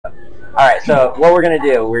All right, so what we're going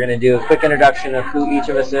to do a quick introduction of who each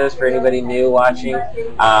of us is for anybody new watching.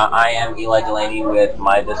 I am Eli Delaney with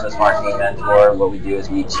My Business Marketing Mentor. What we do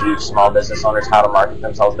is we teach small business owners how to market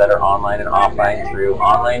themselves better online and offline through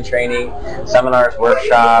online training, seminars,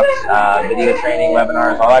 workshops, video training,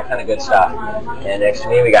 webinars, all that kind of good stuff. And next to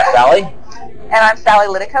me, we got Sally. And I'm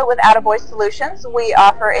Sally Lydico with Attaboy Solutions. We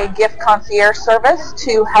offer a gift concierge service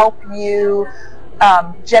to help you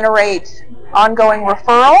generate ongoing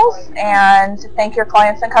referrals and thank your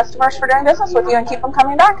clients and customers for doing business with you and keep them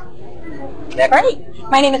coming back. Great.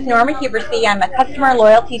 My name is Norma Hubersey. I'm a customer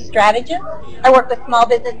loyalty strategist. I work with small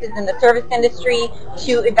businesses in the service industry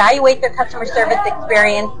to evaluate their customer service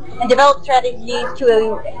experience and develop strategies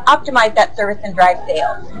to optimize that service and drive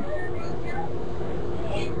sales.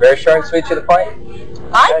 Very short and sweet to the point.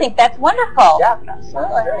 I think that's wonderful. Yeah,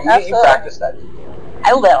 absolutely. You practice that.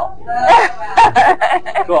 I will.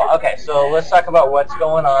 Cool. Okay, so let's talk about what's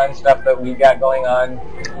going on, stuff that we've got going on.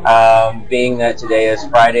 Being that today is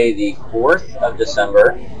Friday the 4th of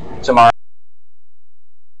December, tomorrow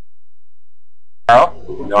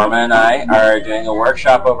Norma and I are doing a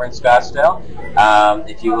workshop over in Scottsdale.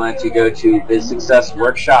 If you want to go to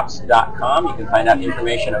bizsuccessworkshops.com, you can find out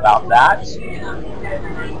information about that.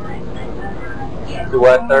 The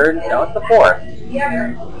what, third? No, it's the 4th.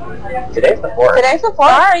 Today's the 4th. Today's the 4th.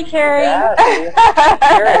 Sorry, Terry.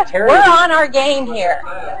 Yeah, Terry. We're on our game here.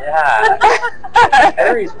 Yeah.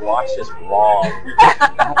 Terry's watched us wrong.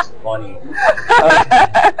 That's funny.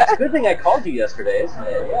 It's a good thing I called you yesterday, isn't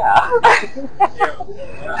it? Yeah.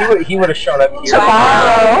 He would have shown up here.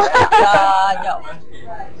 Tomorrow. No.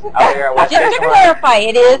 Out here at West Just to clarify,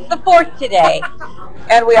 it is the 4th today.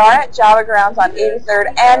 And we are at Java Grounds on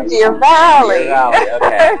 83rd and Deer Valley. Deer Valley,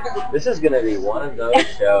 okay. This is going to be one of those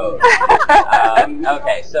shows.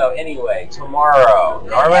 Okay, so anyway, tomorrow,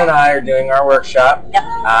 Norma and I are doing our workshop. Yep.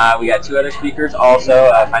 We got two other speakers,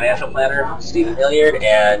 also a financial planner, Stephen Hilliard,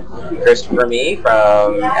 and Christopher Me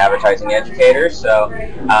from Advertising Educators. So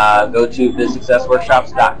go to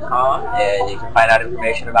bizsuccessworkshops.com and you can find out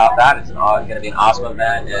information about that. It's going to be an awesome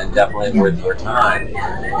event and definitely worth your time.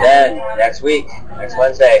 Then, next week, next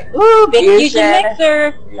Wednesday. Ooh, big Fusion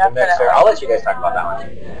Mixer. Fusion Mixer. I'll let you guys talk about that one.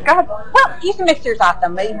 Go ahead. Well, Fusion Mixer is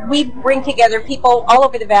awesome. We bring together people all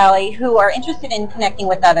over the valley who are interested in connecting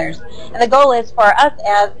with others. And the goal is for us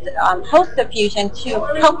as hosts of Fusion to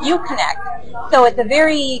help you connect. So it's a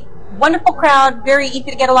very wonderful crowd, very easy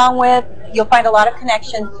to get along with. You'll find a lot of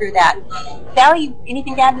connections through that. Sally,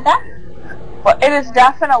 anything to add to that? Well, it is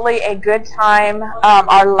definitely a good time.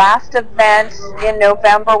 Our last event in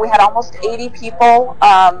November, we had almost 80 people,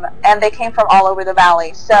 and they came from all over the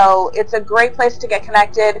valley. So it's a great place to get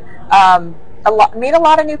connected, meet a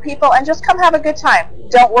lot of new people, and just come have a good time.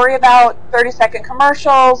 Don't worry about 30-second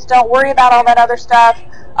commercials. Don't worry about all that other stuff.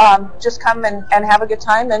 Just come and have a good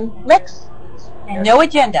time and mix. And no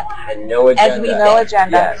agenda. And no agenda. As we No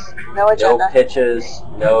agenda. Yes. No agenda. No pitches,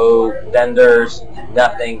 no vendors,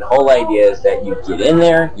 nothing. The whole idea is that you get in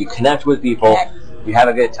there, you connect with people, you have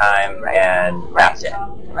a good time, and that's it.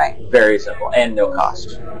 Right. Very simple, and no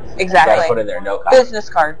cost. Exactly. Got to put in there, no cost. Business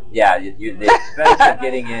card. Yeah, the expense of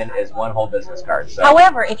getting in is one whole business card. So.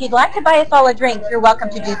 However, if you'd like to buy us all a drink, you're welcome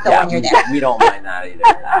to do so when you're there. We don't mind that either,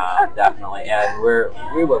 definitely. And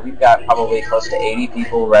we've got probably close to 80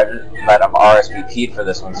 people that have RSVP'd for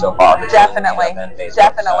this one so far. Definitely. Definitely. So.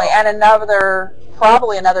 And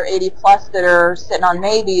probably another 80 plus that are sitting on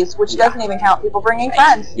maybes, which doesn't even count people bringing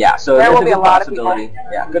friends. Yeah, so there there's will be a lot of people.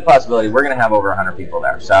 Yeah, good possibility. We're going to have over 100 people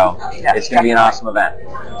there, so it's going to be an awesome event.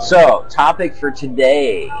 So, topic for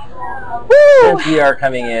today. Woo! Since we are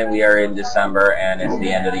coming in, we are in December, and it's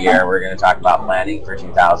the end of the year. We're going to talk about planning for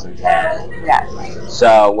 2010. Yes.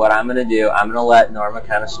 So, what I'm going to do, I'm going to let Norma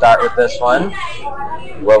kind of start with this one.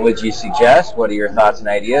 What would you suggest? What are your thoughts and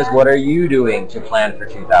ideas? What are you doing to plan for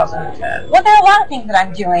 2010? Well, there are a lot of things that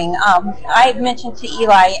I'm doing. I mentioned to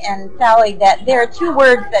Eli and Sally that there are two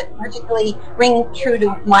words that particularly ring true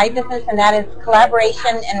to my business, and that is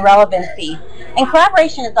collaboration and relevancy. And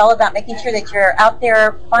collaboration is all about making sure that you're out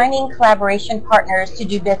there finding collaboration partners to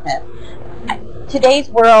do business. Today's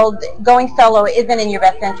world, going solo isn't in your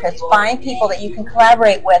best interest. Find people that you can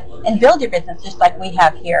collaborate with and build your business just like we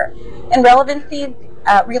have here. And relevancy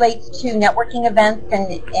relates to networking events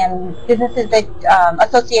and businesses that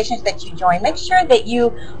associations that you join. Make sure that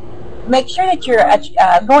you're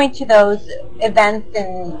going to those events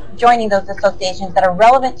and joining those associations that are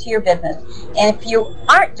relevant to your business. And if you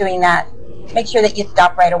aren't doing that, make sure that you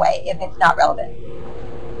stop right away if it's not relevant.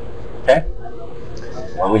 Okay.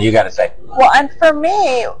 What would you got to say? Well, and for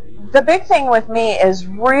me, the big thing with me is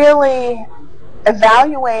really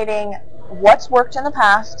evaluating what's worked in the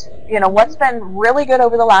past, what's been really good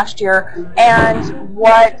over the last year, and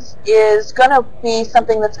what is going to be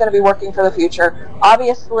something that's going to be working for the future.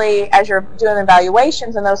 Obviously, as you're doing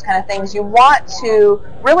evaluations and those kind of things, you want to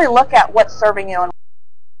really look at what's serving you and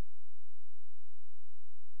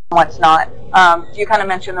what's not. You kind of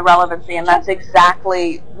mentioned the relevancy, and that's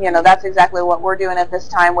exactly what we're doing at this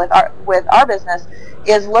time with our business,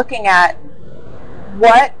 is looking at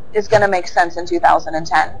what is going to make sense in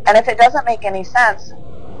 2010. And if it doesn't make any sense,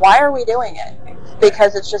 why are we doing it?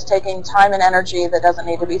 Because it's just taking time and energy that doesn't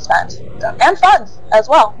need to be spent. And funds as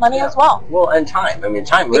well, money as well. Well, and time. I mean,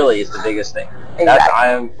 time really is the biggest thing.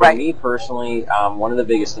 Exactly. For me personally, one of the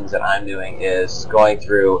biggest things that I'm doing is going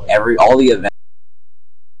through all the events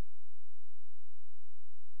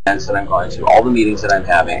that I'm going to, all the meetings that I'm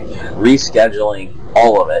having, rescheduling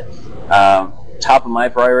all of it. Top of my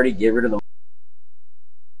priority, get rid of the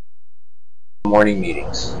morning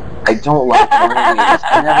meetings. I don't like morning meetings.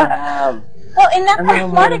 I never have. Well, and that's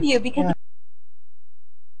smart of you, because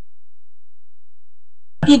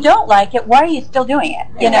if you don't like it, why are you still doing it?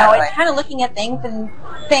 It's kind of looking at things and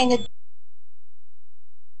saying,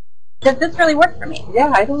 does this really work for me?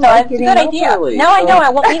 Yeah, I don't know. like It's a good idea. Now I know I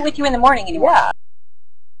won't meet with you in the morning anymore. Yeah.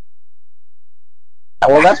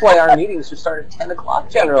 Well, that's why our meetings should start at 10 o'clock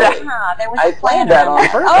generally. I planned that on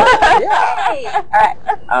purpose. Oh, yeah.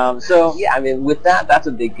 Okay. All right. So, yeah, I mean, with that's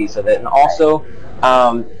a big piece of it. And also,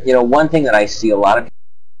 one thing that I see a lot of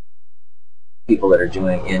people that are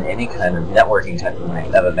doing in any kind of networking type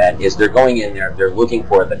of event is they're going in there, they're looking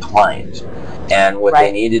for the client. And what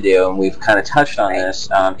they need to do, and we've kind of touched on this,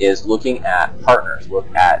 is looking at partners, look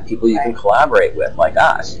at people you can collaborate with, like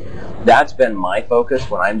us. That's been my focus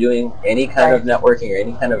when I'm doing any kind of networking or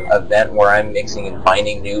any kind of event where I'm mixing and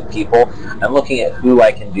finding new people. I'm looking at who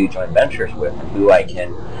I can do joint ventures with, and who I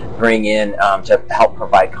can bring in to help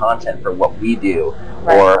provide content for what we do,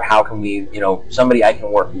 or how can we, somebody I can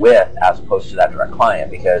work with as opposed to that direct client,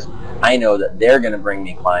 because I know that they're going to bring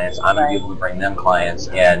me clients, I'm going to be able to bring them clients,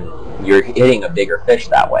 and you're hitting a bigger fish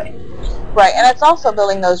that way. Right, and it's also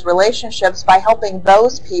building those relationships by helping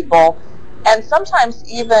those people, and sometimes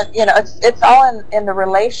even, it's all in the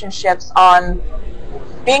relationships on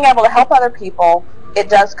being able to help other people. It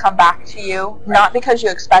does come back to you, not because you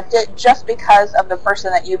expect it, just because of the person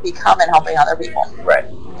that you become in helping other people. Right.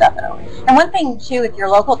 Definitely. And one thing, too, if you're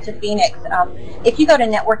local to Phoenix, if you go to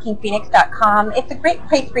networkingphoenix.com, it's a great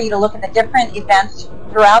place for you to look at the different events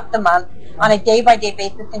throughout the month on a day-by-day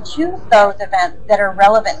basis and choose those events that are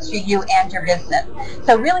relevant to you and your business.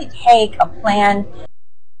 So really take a plan,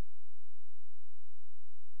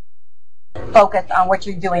 focus on what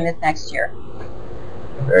you're doing this next year.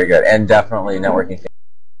 Very good. And definitely Networking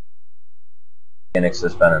Phoenix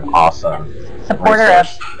has been an awesome supporter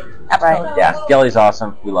resource. Absolutely. Right. Yeah, Kelly's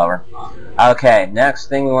awesome. We love her. Okay, next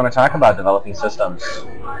thing we want to talk about, developing systems.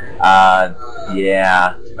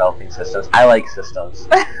 Developing systems. I like systems.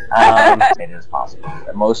 It is possible.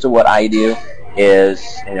 Most of what I do is,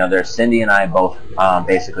 there's Cindy and I both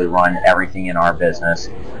basically run everything in our business.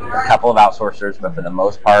 A couple of outsourcers, but for the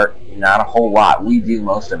most part, not a whole lot. We do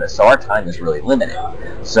most of it, so our time is really limited.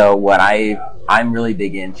 So what I'm really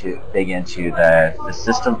big into the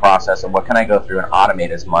system process and what can I go through and automate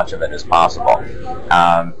as much of it as possible.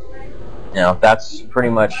 That's pretty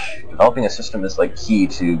much, developing a system is like key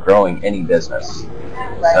to growing any business.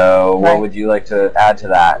 Right. So what would you like to add to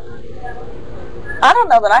that? I don't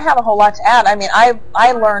know that I have a whole lot to add. I mean,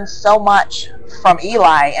 I learned so much from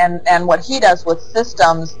Eli and what he does with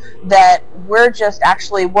systems that we're just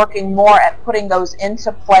actually working more at putting those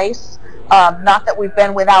into place. Not that we've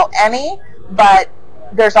been without any, but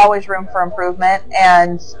there's always room for improvement.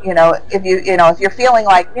 And if you're feeling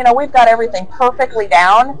like we've got everything perfectly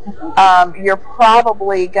down, you're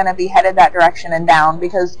probably going to be headed that direction and down,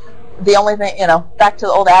 because the only thing, back to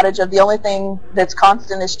the old adage of the only thing that's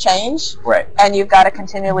constant is change. Right. And you've got to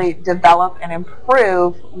continually develop and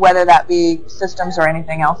improve, whether that be systems or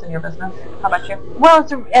anything else in your business. How about you? Well,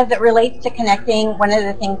 as it relates to connecting, one of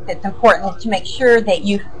the things that's important is to make sure that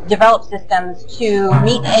you develop systems to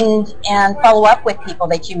meet and follow up with people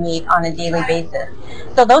that you meet on a daily basis.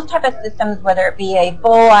 So those type of systems, whether it be a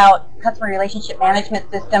full-out customer relationship management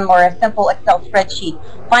system or a simple Excel spreadsheet,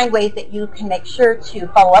 find ways that you can make sure to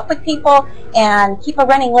follow up with people and keep a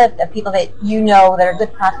running list of people that that are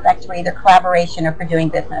good prospects for either collaboration or for doing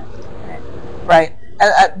business. Right.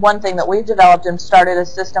 One thing that we've developed and started a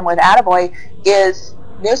system with Attaboy is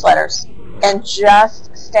newsletters, and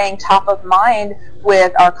just staying top of mind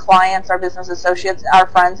with our clients, our business associates, our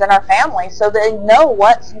friends, and our family, so they know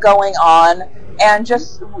what's going on, and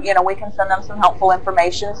just, you know, we can send them some helpful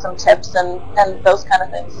information, some tips, and those kind of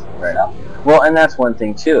things. Right. So. Well, and that's one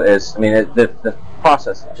thing too, is, I mean, the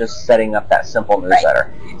process of just setting up that simple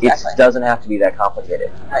newsletter, Exactly. it doesn't have to be that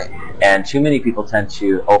complicated. Right. And too many people tend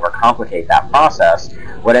to overcomplicate that process.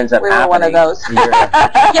 What ends up We were happening... one of those.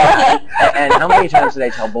 And how many times did I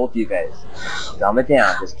tell both of you guys, dumb it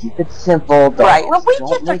down, just keep it simple. Right. Well, we don't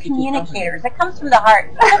just are make it too communicators. It comes from the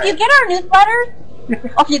heart. So if you get our newsletters,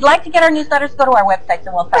 or if you'd like to get our newsletters, go to our website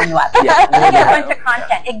and we'll sign you up. Yeah. We get a bunch of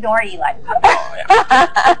content. Ignore Eli.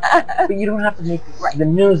 But you don't have to make the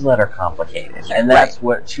newsletter complicated, and that's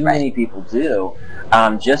what too many people do.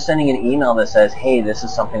 Just sending an email that says, hey, this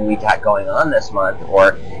is something we got going on this month,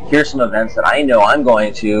 or here's some events that I know I'm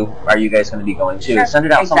going to, are you guys going to be going to? Sure. Send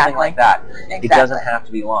it out, something like that. Exactly. It doesn't have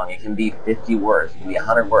to be long. It can be 50 words, it can be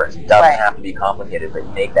 100 words. It doesn't Right. have to be complicated, but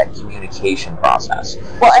make that communication process.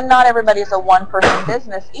 Well, and not everybody's a one-person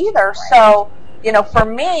business either. So, you know, for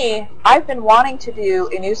me, I've been wanting to do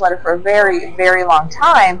a newsletter for a very, very long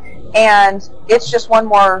time, and it's just one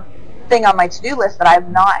more thing on my to-do list that I've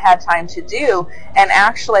not had time to do. And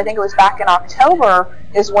actually, I think it was back in October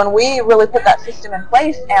is when we really put that system in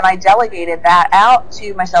place, and I delegated that out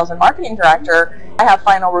to my sales and marketing director. I have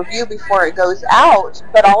final review before it goes out,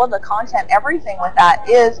 but all of the content, everything with that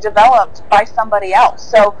is developed by somebody else.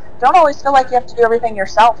 So don't always feel like you have to do everything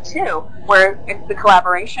yourself too, where the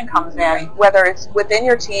collaboration comes in, whether it's within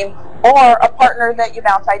your team or a partner that you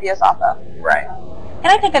bounce ideas off of. Right. And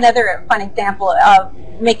I think another fun example of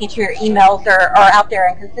making sure your emails are out there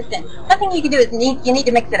and consistent, something you can do is you need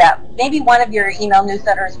to mix it up. Maybe one of your email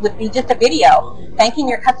newsletters would be just a video thanking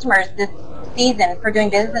your customers this season for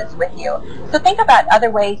doing business with you. So think about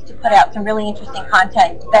other ways to put out some really interesting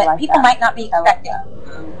content that people might not be expecting.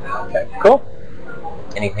 Okay, cool.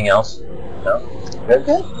 Anything else? No? Good?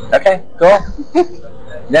 Okay, cool.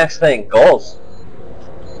 Next thing, goals.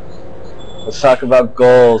 Let's talk about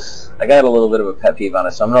goals. I got a little bit of a pet peeve on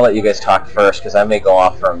it, so I'm going to let you guys talk first, because I may go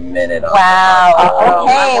off for a minute. Wow.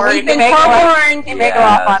 Okay, I'm worried we've been you may go off- forewarned. You may go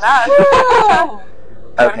off on us.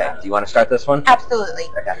 Okay, do you want to start this one? Absolutely.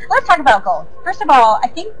 Okay. Let's talk about goals. First of all, I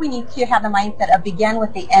think we need to have the mindset of begin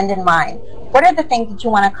with the end in mind. What are the things that you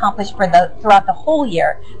want to accomplish throughout the whole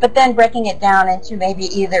year, but then breaking it down into maybe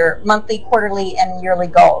either monthly, quarterly, and yearly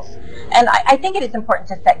goals. And I think it is important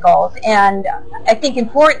to set goals. And I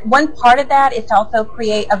think one part of that is to also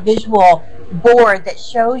create a visual board that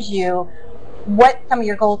shows you what some of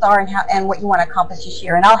your goals are and what you want to accomplish this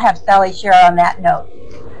year. And I'll have Sally share on that note.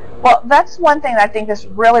 Well, that's one thing that I think is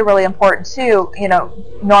really, really important too. You know,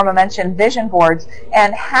 Norma mentioned vision boards,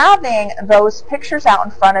 and having those pictures out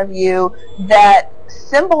in front of you that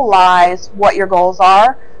symbolize what your goals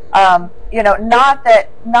are. You know, not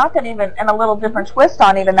that even, and a little different twist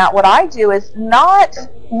on even that, what I do is not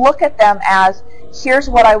look at them as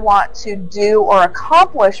here's what I want to do or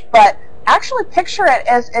accomplish, but actually picture it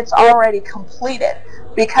as it's already completed,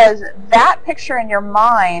 because that picture in your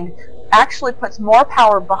mind actually puts more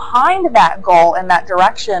power behind that goal and that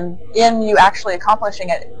direction in you actually accomplishing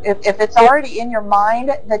it. If it's already in your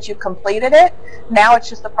mind that you completed it, now it's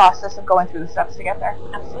just the process of going through the steps to get there.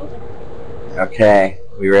 Absolutely. Okay,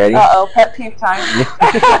 we ready? Uh-oh, pet peeve time.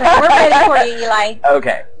 We're ready for you, Eli.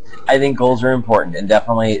 Okay, I think goals are important, and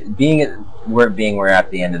definitely we're at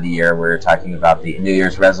the end of the year, we're talking about the New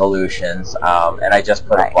Year's resolutions, and I just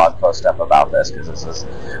put a blog post up about this, because this is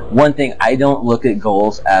one thing. I don't look at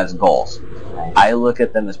goals as goals. I look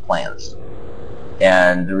at them as plans.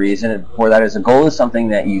 And the reason for that is a goal is something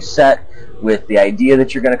that you set with the idea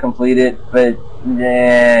that you're going to complete it, but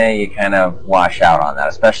you kind of wash out on that,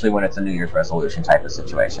 especially when it's a New Year's resolution type of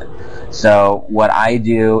situation. So what I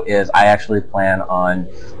do is I actually plan on,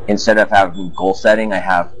 instead of having goal setting, I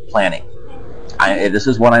have planning. This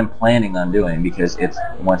is what I'm planning on doing, because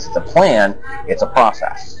once it's a plan, it's a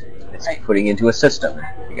process. It's putting into a system.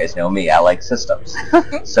 You guys know me, I like systems.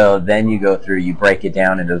 So then you go through, you break it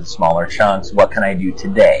down into smaller chunks. What can I do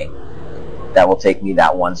today that will take me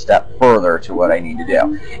that one step further to what I need to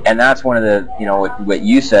do? And that's one of the, what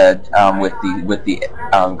you said, go with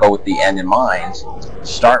the end in mind.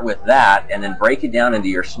 Start with that, and then break it down into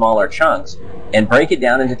your smaller chunks, and break it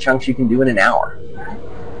down into chunks you can do in an hour.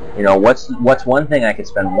 What's one thing I could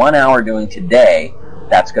spend 1 hour doing today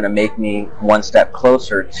that's going to make me one step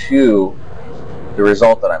closer to the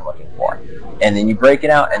result that I'm looking for? And then you break it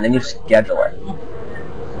out, and then you schedule it.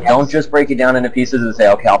 Yes. Don't just break it down into pieces and say,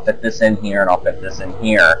 okay, I'll fit this in here and I'll fit this in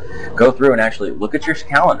here. Go through and actually look at your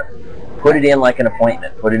calendar. Put it in like an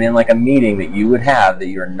appointment. Put it in like a meeting that you would have that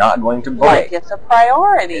you're not going to break. Like it's a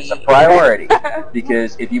priority. It's a priority.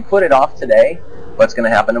 Because if you put it off today, what's going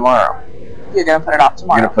to happen tomorrow? You're going to put it off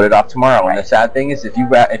tomorrow. You're going to put it off tomorrow. Right. And the sad thing is, if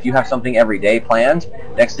you have something every day planned,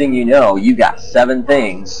 next thing you know, you got 7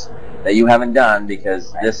 things that you haven't done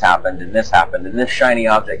because this happened and this shiny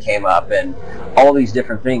object came up, and all these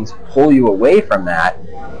different things pull you away from that.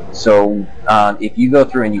 So if you go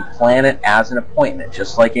through and you plan it as an appointment,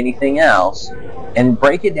 just like anything else, and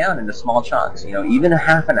break it down into small chunks, even a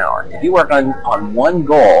half an hour. If you work on one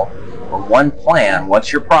goal or one plan,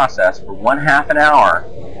 what's your process for one half an hour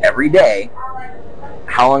every day?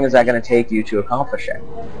 How long is that going to take you to accomplish it?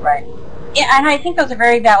 Right. Yeah, and I think those are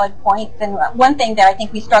very valid points. And one thing that I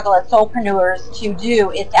think we struggle as solopreneurs to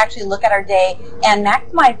do is to actually look at our day and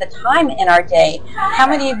maximize the time in our day. How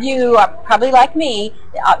many of you are probably like me?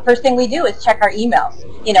 First thing we do is check our emails.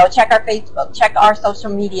 Check our Facebook, check our social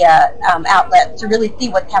media outlets to really see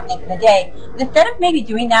what's happening for the day. But instead of maybe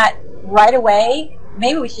doing that right away,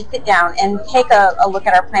 maybe we should sit down and take a look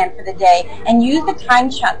at our plan for the day and use the time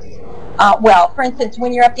chunks. For instance,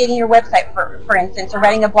 when you're updating your website, for instance, or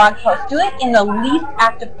writing a blog post, do it in the least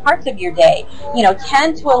active parts of your day.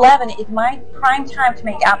 10 to 11 is my prime time to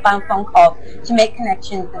make outbound phone calls, to make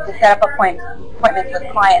connections, and to set up appointments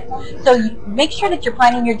with clients. So make sure that you're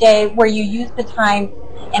planning your day where you use the time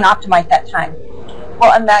and optimize that time.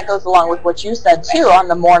 Well, and that goes along with what you said, too, on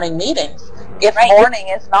the morning meetings. If morning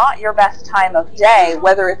is not your best time of day,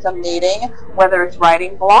 whether it's a meeting, whether it's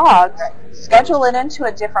writing blogs, schedule it into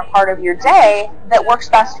a different part of your day that works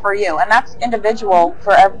best for you. And that's individual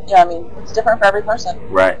for it's different for every person.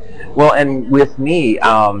 Right. Well, and with me,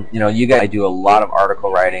 you guys, I do a lot of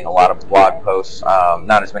article writing, a lot of blog posts.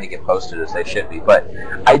 Not as many get posted as they should be, but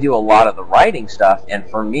I do a lot of the writing stuff. And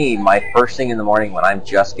for me, my first thing in the morning when I'm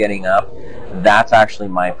just getting up, that's actually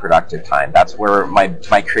my productive time. That's where my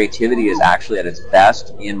creativity is actually at its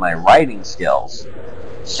best in my writing skills.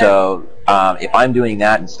 So if I'm doing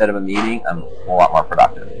that instead of a meeting, I'm a lot more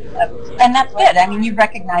productive. And that's good. I mean, you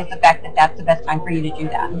recognize the fact that that's the best time for you to do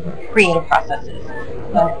that, creative processes.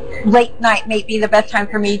 So late night may be the best time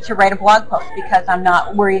for me to write a blog post because I'm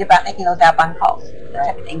not worried about making those outbound calls, that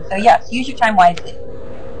type of thing. So yes, use your time wisely.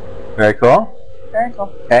 Very cool. Very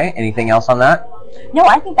cool. Okay, anything else on that? No,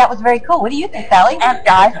 I think that was very cool. What do you think, Sally? And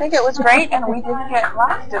I think it was great, and we didn't get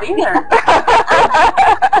blasted either.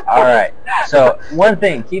 All right. So one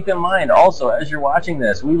thing, keep in mind also as you're watching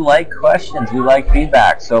this, we like questions, we like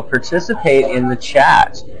feedback. So participate in the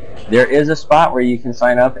chat. There is a spot where you can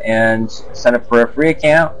sign up and sign up for a free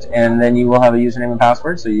account, and then you will have a username and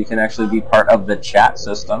password, so you can actually be part of the chat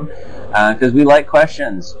system. Because we like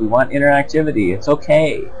questions, we want interactivity. It's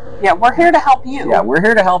okay. Yeah, we're here to help you. Yeah, we're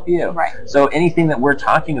here to help you. Right. So anything that we're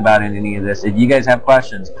talking about in any of this, if you guys have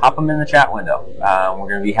questions, pop them in the chat window. We're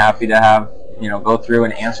going to be happy to have, go through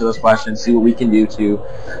and answer those questions, see what we can do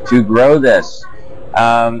to grow this.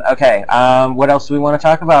 Okay, what else do we want to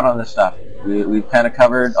talk about on this stuff? We've kind of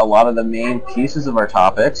covered a lot of the main pieces of our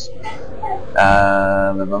topics.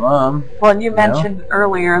 Well, and you mentioned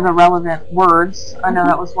earlier the relevant words. I know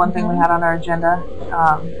that was one thing we had on our agenda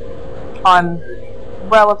on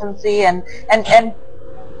relevancy and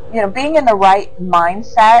being in the right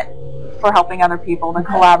mindset for helping other people, the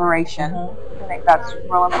collaboration. I think that's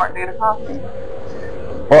real important to get across.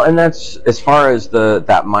 Well, and that's, as far as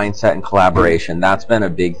that mindset and collaboration, that's been a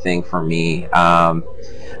big thing for me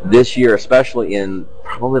this year, especially in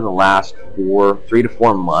probably the last 3 to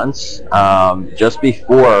 4 months. Just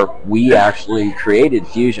before we actually created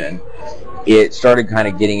Fusion, it started kind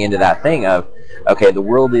of getting into that thing of, okay, the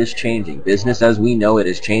world is changing. Business as we know it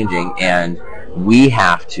is changing, and we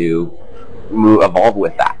have to evolve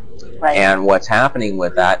with that. Right. And what's happening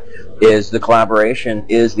with that is the collaboration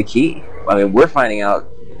is the key. I mean, we're finding out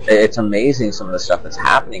it's amazing some of the stuff that's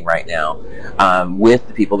happening right now with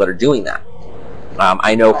the people that are doing that.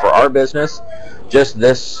 I know for our business, just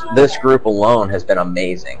this group alone has been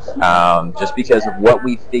amazing. Just because of what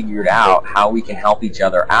we figured out, how we can help each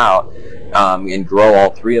other out and grow all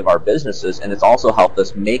 3 of our businesses, and it's also helped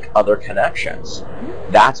us make other connections.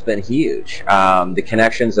 That's been huge. The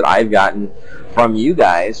connections that I've gotten from you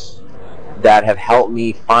guys that have helped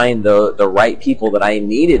me find the right people that I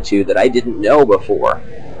needed to, that I didn't know before,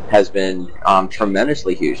 has been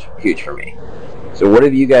tremendously huge for me. So what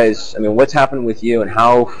have you guys, what's happened with you, and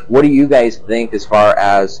what do you guys think as far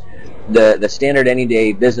as the standard any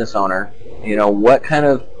day business owner, what kind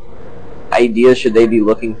of ideas should they be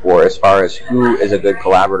looking for as far as who is a good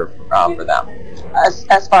collaborator for them?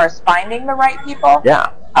 As far as finding the right people?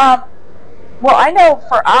 Yeah. Well, I know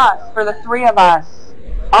for us, for the 3 of us,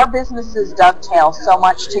 our businesses dovetail so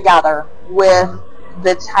much together with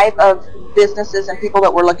the type of businesses and people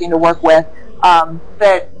that we're looking to work with,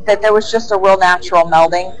 that there was just a real natural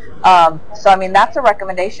melding. So I mean, that's a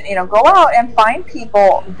recommendation. Go out and find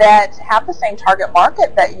people that have the same target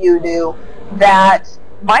market that you do, that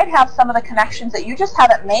might have some of the connections that you just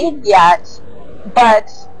haven't made yet. But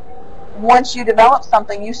once you develop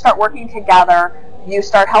something, you start working together, you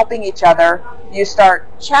start helping each other, you start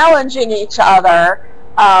challenging each other.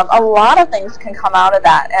 A lot of things can come out of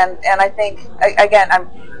that, and I think, again,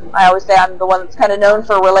 I always say I'm the one that's kind of known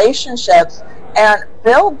for relationships, and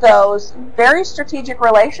build those very strategic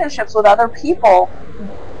relationships with other people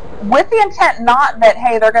with the intent not that,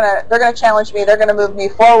 hey, they're gonna challenge me, they're gonna move me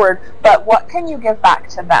forward, but what can you give back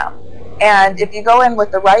to them? And if you go in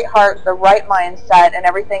with the right heart, the right mindset, and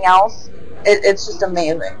everything else, it's just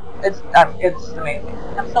amazing. It's amazing.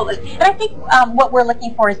 Absolutely. And I think what we're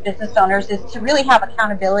looking for as business owners is to really have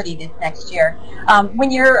accountability this next year.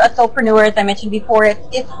 When you're a solopreneur, as I mentioned before,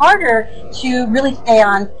 it's harder to really stay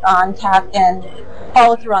on task and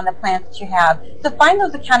follow through on the plans that you have. So find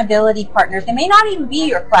those accountability partners. They may not even be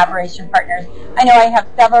your collaboration partners. I know I have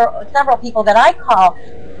several people that I call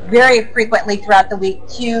very frequently throughout the week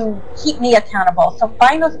to keep me accountable. So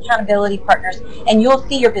find those accountability partners, and you'll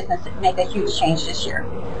see your business make a huge change this year.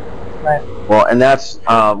 Right. Well, and that's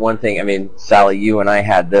one thing. I mean, Sally, you and I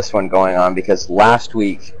had this one going on because last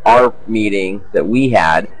week, our meeting that we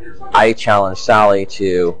had, I challenged Sally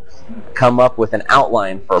to come up with an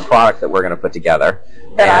outline for a product that we're going to put together.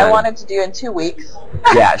 That I wanted to do in 2 weeks.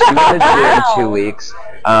 Yeah, she wanted to do it in 2 weeks.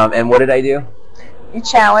 And what did I do? You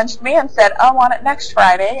challenged me and said, I want it next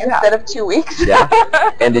Friday instead of 2 weeks. Yeah.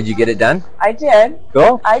 And did you get it done? I did.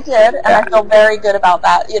 Cool. I did, and I feel very good about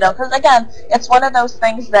that. Because again, it's one of those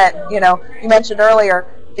things that, you mentioned earlier,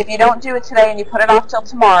 if you don't do it today and you put it off till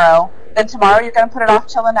tomorrow, then tomorrow you're going to put it off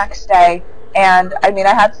till the next day. And I mean,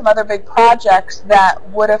 I had some other big projects that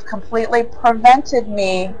would have completely prevented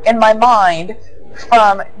me in my mind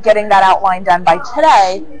from getting that outline done by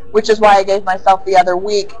today, which is why I gave myself the other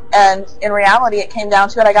week. And in reality, it came down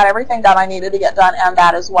to it. I got everything done I needed to get done, and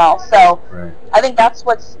that as well. So right. I think that's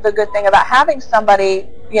what's the good thing about having somebody,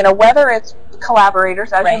 whether it's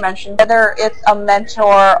collaborators, as you mentioned, whether it's a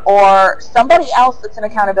mentor or somebody else that's an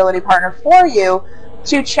accountability partner for you,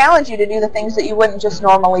 to challenge you to do the things that you wouldn't just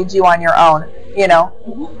normally do on your own.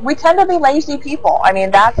 We tend to be lazy people. I mean,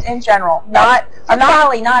 that's in general. I'm not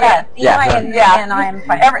us. Yeah. And I am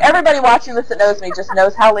fine. Everybody watching this that knows me just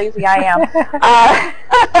knows how lazy I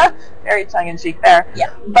am. Very tongue-in-cheek there. Yeah.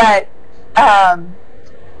 But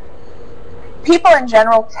people in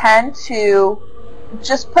general tend to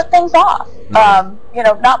just put things off.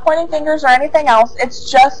 Not pointing fingers or anything else. It's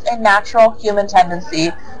just a natural human tendency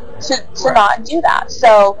to not do that.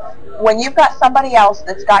 So when you've got somebody else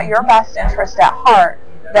that's got your best interest at heart,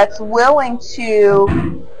 that's willing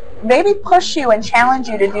to maybe push you and challenge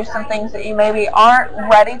you to do some things that you maybe aren't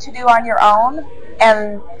ready to do on your own,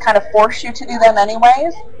 and kind of force you to do them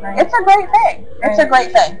anyways, it's a great thing. It's a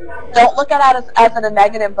great thing. Don't look at it as a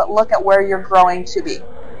negative, but look at where you're growing to be.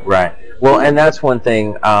 Right. Well, and that's one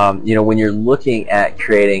thing, when you're looking at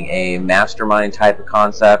creating a mastermind type of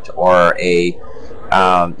concept or a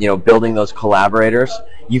building those collaborators,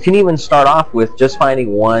 you can even start off with just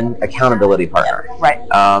finding one accountability partner. Right.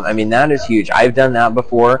 That is huge. I've done that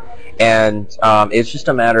before, and it's just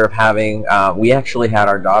a matter of having, we actually had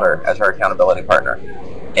our daughter as our accountability partner.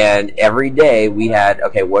 And every day we had,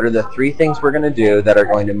 okay, what are the 3 things we're going to do that are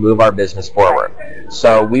going to move our business forward?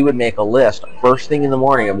 So we would make a list first thing in the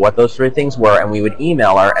morning of what those 3 things were, and we would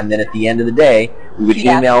email her, and then at the end of the day, we would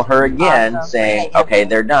email her again saying, okay,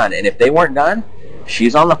 they're done. And if they weren't done,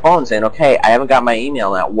 she's on the phone saying, okay, I haven't got my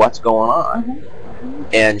email now. What's going on? Mm-hmm.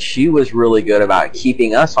 And she was really good about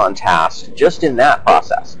keeping us on task just in that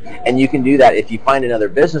process. And you can do that if you find another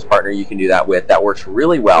business partner you can do that with. That works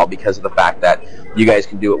really well because of the fact that you guys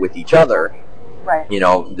can do it with each other. Right.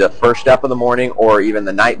 The first step of the morning or even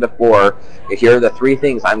the night before, here are the 3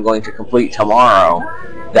 things I'm going to complete tomorrow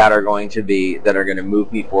that are going to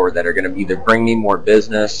move me forward, that are going to either bring me more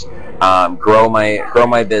business, grow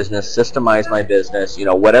my business, systemize my business,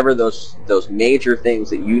 whatever those major things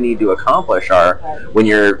that you need to accomplish are when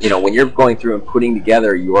you're going through and putting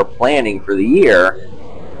together your planning for the year,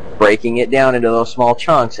 breaking it down into those small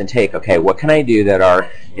chunks and what can I do that are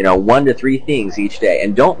 1 to 3 things each day,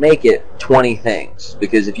 and don't make it 20 things,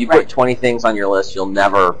 because if you put 20 things on your list, you'll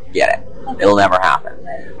never get it. It'll never happen.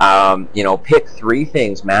 Pick 3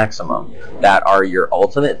 things maximum that are your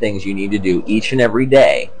ultimate things you need to do each and every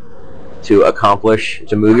day to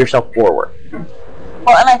move yourself forward.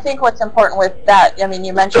 Well, and I think what's important with that,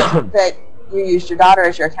 you mentioned that you used your daughter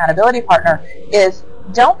as your accountability partner, is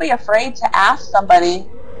don't be afraid to ask somebody,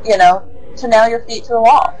 to nail your feet to the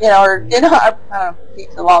wall, or, I don't know, feet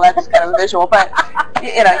to the wall, that's kind of a visual, but,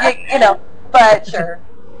 but Sure.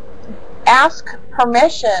 ask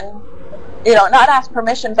permission, not ask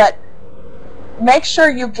permission, but make sure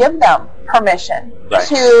you give them permission Right.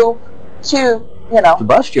 to To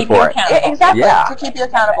bust you Keep you for it. accountable. exactly, Yeah. to keep you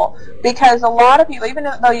accountable. Because a lot of people, even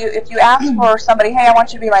though if you ask for somebody, hey, I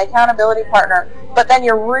want you to be my accountability partner, but then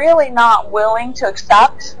you're really not willing to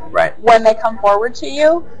accept Right. when they come forward to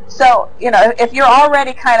you. So, if you're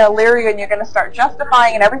already kind of leery and you're going to start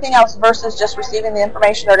justifying and everything else versus just receiving the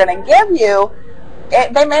information they're going to give you,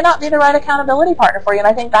 they may not be the right accountability partner for you. And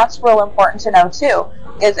I think that's real important to know too,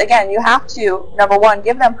 is again, you have to, number one,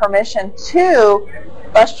 give them permission to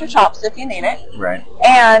bust your chops if you need it, Right.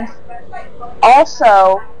 and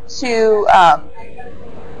also to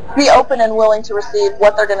be open and willing to receive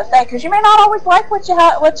what they're going to say, because you may not always like what you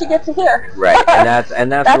get to hear. Right, and that's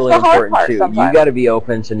That's really the hard important part too. sometimes. You got to be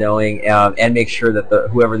open to knowing and make sure that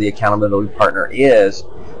whoever the accountability partner is,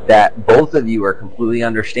 that both of you are completely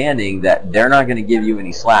understanding that they're not going to give you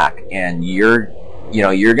any slack, and you're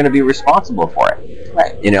going to be responsible for it.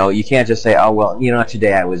 Right. You can't just say, oh well,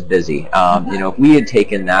 today I was busy. If we had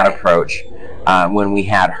taken that approach when we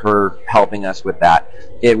had her helping us with that,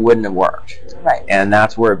 it wouldn't have worked. Right. And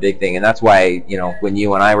that's where a big thing, and that's why, when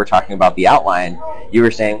you and I were talking about the outline, you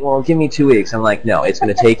were saying, well, give me 2 weeks. I'm like, no, it's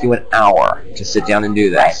going to take you an hour to sit down and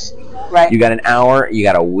do this. Right. You got an hour, you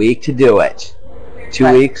got a week to do it. 2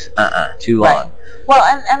 Right. weeks, too long. Right.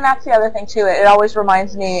 Well, and that's the other thing too. It always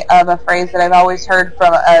reminds me of a phrase that I've always heard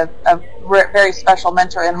from a very special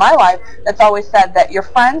mentor in my life that's always said that your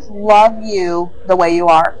friends love you the way you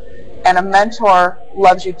are, and a mentor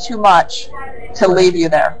loves you too much to leave you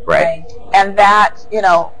there. Right. And that,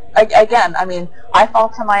 again, I mean, I fall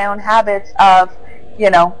to my own habits of,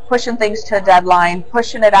 pushing things to a deadline,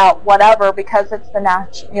 pushing it out, whatever, because it's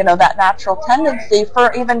that natural tendency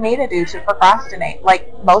for even me to procrastinate.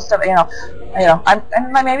 Like most of,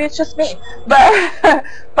 and maybe it's just me, but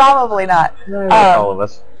probably not. All of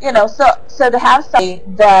us. So to have somebody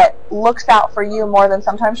that looks out for you more than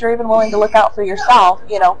sometimes you're even willing to look out for yourself,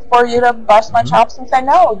 for you to bust my chops and say,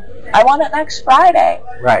 no, I want it next Friday.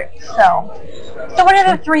 Right. So what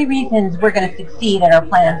are the 3 reasons we're going to succeed at our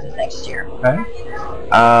plans this next year? Okay.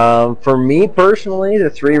 For me personally, the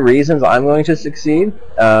 3 reasons I'm going to succeed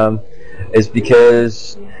is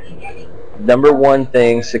because, number one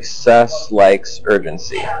thing, success likes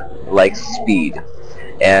urgency, likes speed.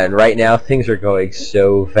 And right now things are going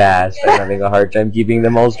so fast, I'm having a hard time keeping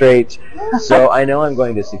them all straight. So I know I'm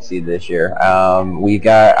going to succeed this year.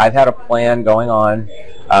 I've had a plan going on,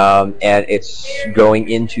 and it's going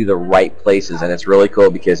into the right places, and it's really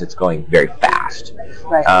cool because it's going very fast.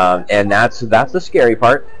 right. And that's the scary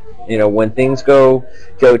part. When things go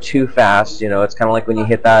too fast, it's kind of like when you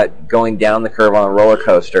hit that going down the curve on a roller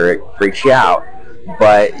coaster, it freaks you out.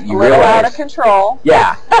 But you a little out realize, of control.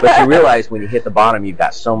 yeah, but you realize when you hit the bottom, you've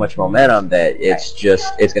got so much momentum that it's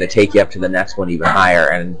going to take you up to the next one even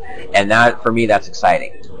higher, and that, for me, that's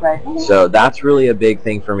exciting. Right. So that's really a big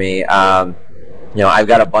thing for me. I've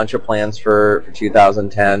got a bunch of plans for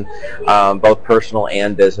 2010, both personal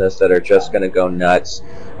and business, that are just going to go nuts.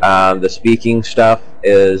 The speaking stuff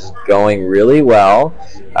is going really well.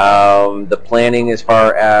 The planning as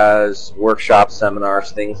far as workshops,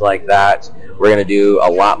 seminars, things like that, we're going to do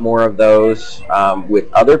a lot more of those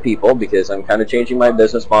with other people, because I'm kind of changing my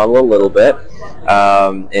business model a little bit.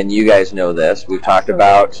 And you guys know this. We've talked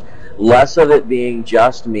about less of it being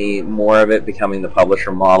just me, more of it becoming the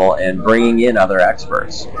publisher model and bringing in other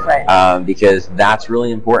experts. Right. Because that's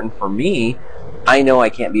really important for me. I know I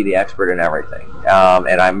can't be the expert in everything,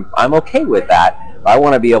 and I'm okay with that. I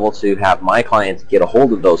want to be able to have my clients get a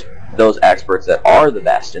hold of those experts that are the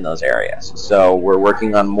best in those areas. So we're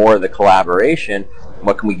working on more of the collaboration.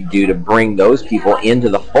 What can we do to bring those people into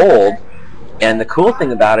the fold? And the cool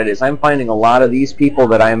thing about it is I'm finding a lot of these people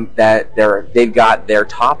they've got their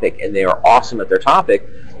topic and they are awesome at their topic.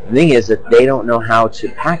 The thing is that they don't know how to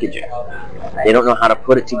package it. They don't know how to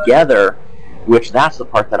put it together, which that's the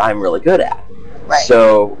part that I'm really good at. Right.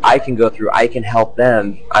 So I can go through, I can help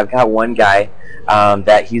them. I've got one guy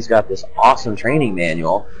that he's got this awesome training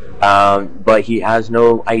manual, but he has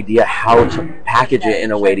no idea how to package it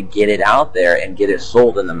in a way to get it out there and get it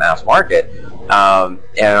sold in the mass market.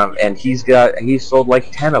 And he's sold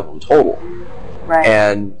like 10 of them total. Right.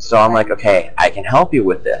 And so I'm like, okay, I can help you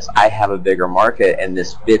with this. I have a bigger market, and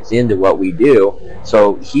this fits into what we do.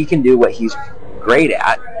 So he can do what he's great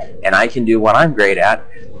at, and I can do what I'm great at.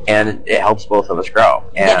 and it helps both of us grow.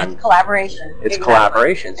 Yeah, And it's collaboration. it's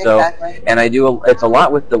collaboration. So, Exactly. and it's a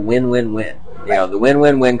lot with the win-win-win. You know, the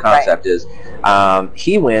win-win-win concept is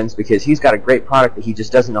he wins because he's got a great product that he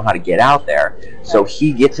just doesn't know how to get out there. So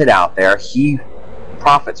he gets it out there. He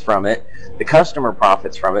profits from it. The customer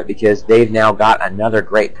profits from it because they've now got another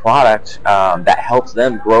great product that helps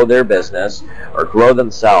them grow their business or grow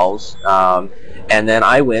themselves. And then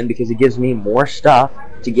I win because it gives me more stuff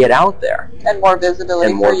to get out there. And more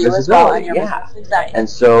visibility And more for you as well in visibility, your yeah. business. Exactly. And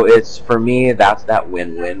so it's, for me, that's that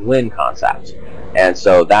win-win-win concept. And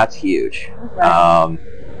so that's huge. Right.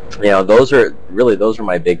 You know, those are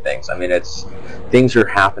my big things. I mean, things are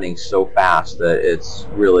happening so fast that it's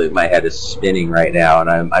really, my head is spinning right now,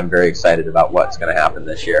 and I'm very excited about what's going to happen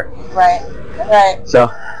this year. Right. Right.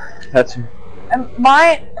 So that's... And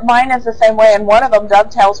mine is the same way, and one of them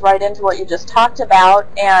dovetails right into what you just talked about.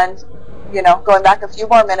 And you know, going back a few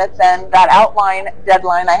more minutes, and that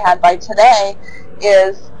deadline I had by today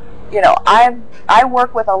is, you know, I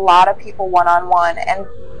work with a lot of people one-on-one, and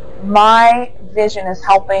my vision is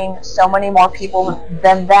helping so many more people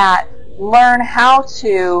than that learn how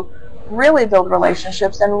to really build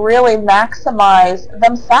relationships and really maximize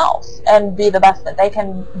themselves and be the best that they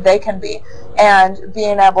can be, and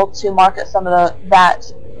being able to market some of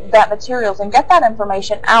that materials and get that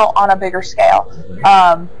information out on a bigger scale.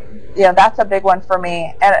 You know, that's a big one for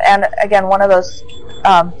me. And again, one of those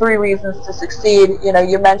 3 reasons to succeed, you know,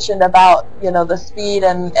 you mentioned about, you know, the speed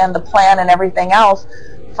and the plan and everything else.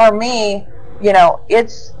 For me, you know,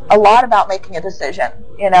 it's a lot about making a decision.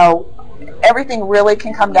 You know, everything really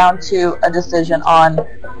can come down to a decision on,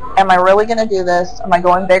 am I really going to do this? Am I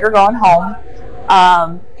going big or going home?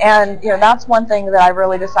 And, you know, that's one thing that I've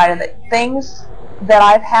really decided, that things that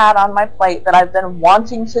I've had on my plate that I've been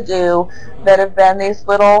wanting to do, that have been these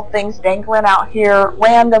little things dangling out here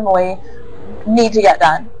randomly, need to get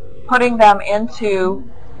done. Putting them into,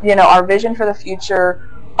 you know, our vision for the future,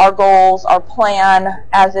 our goals, our plan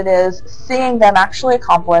as it is, seeing them actually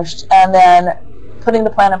accomplished, and then putting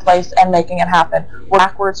the plan in place and making it happen. We're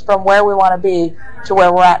backwards from where we want to be to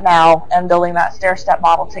where we're at now, and building that stair-step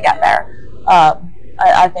model to get there.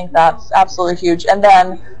 I think that's absolutely huge. And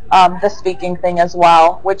then the speaking thing as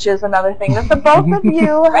well, which is another thing that the both of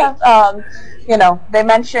you have, you know, they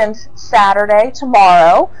mentioned Saturday,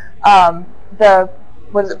 tomorrow,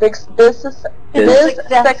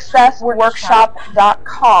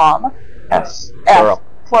 BizSuccessWorkshop.com. Yes, Plural.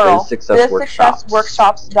 BizSuccessWorkshops.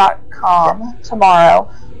 BizSuccessWorkshops.com tomorrow.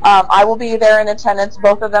 I will be there in attendance.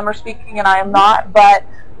 Both of them are speaking and I am not, but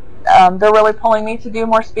they're really pulling me to do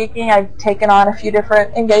more speaking. I've taken on a few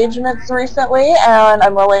different engagements recently, and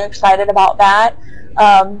I'm really excited about that.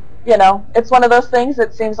 You know, it's one of those things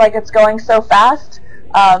that seems like it's going so fast,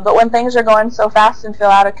 but when things are going so fast and feel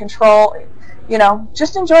out of control, you know,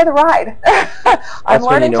 just enjoy the ride. I'm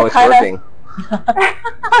learning to kind of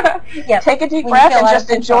take a deep breath and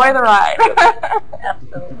just enjoy the ride.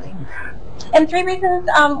 Absolutely. And 3 reasons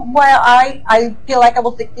why I feel like I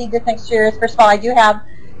will succeed this next year is, first of all, I do have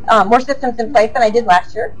more systems in place than I did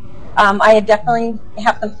last year. I definitely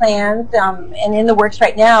have some plans, and in the works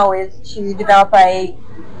right now is to develop a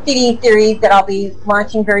CD series that I'll be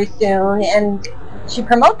launching very soon, and to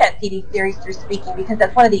promote that CD series through speaking, because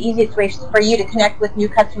that's one of the easiest ways for you to connect with new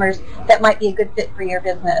customers that might be a good fit for your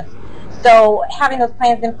business. So having those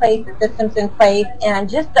plans in place, the systems in place, and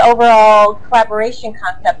just the overall collaboration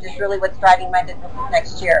concept is really what's driving my business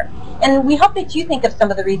next year. And we hope that you think of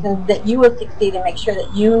some of the reasons that you will succeed, and make sure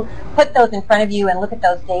that you put those in front of you and look at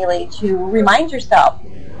those daily to remind yourself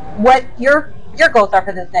what your goals are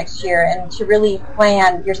for this next year, and to really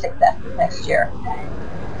plan your success this next year.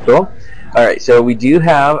 Cool. All right, so we do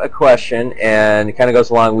have a question, and it kind of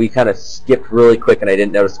goes along. We kind of skipped really quick, and I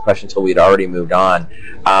didn't notice the question until we'd already moved on.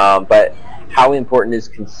 But how important is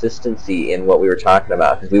consistency in what we were talking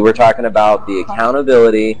about? Because we were talking about the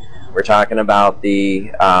accountability. We're talking about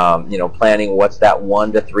the you know, planning. What's that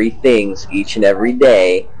 1 to 3 things each and every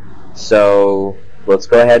day? So let's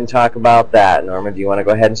go ahead and talk about that. Norma, do you want to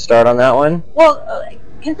go ahead and start on that one? Well,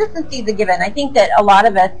 consistency is a given. I think that a lot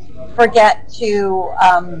of us forget to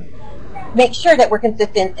make sure that we're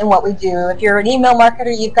consistent in what we do. If you're an email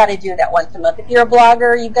marketer, you've got to do that once a month. If you're a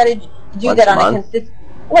blogger, you've got to do Once that a on month? a consistent...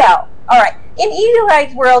 Well, all right. In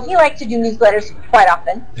Eli's world, he likes to do newsletters quite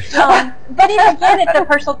often. But again, it's a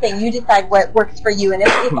personal thing. You decide what works for you. And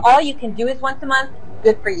if all you can do is once a month,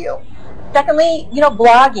 good for you. Secondly, you know,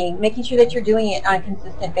 blogging, making sure that you're doing it on a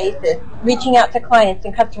consistent basis, reaching out to clients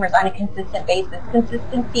and customers on a consistent basis.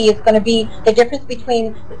 Consistency is going to be the difference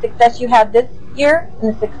between the success you have this year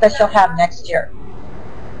and the success you'll have next year.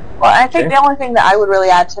 Well, I think the only thing that I would really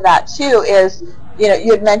add to that too is,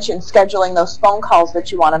 you had mentioned scheduling those phone calls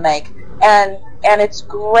that you want to make, and it's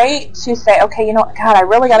great to say, okay, God, I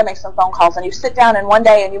really got to make some phone calls, and you sit down in one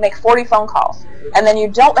day and you make 40 phone calls, and then you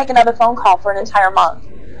don't make another phone call for an entire month.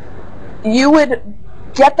 You would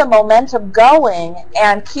get the momentum going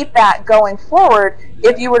and keep that going forward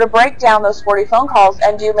if you were to break down those 40 phone calls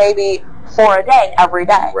and do maybe 4 a day every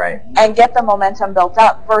day, Right. and get the momentum built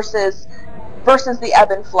up versus the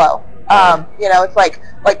ebb and flow. It's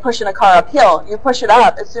like pushing a car uphill. You push it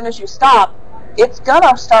up, as soon as you stop, it's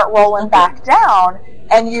gonna start rolling back down,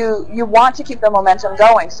 and you want to keep the momentum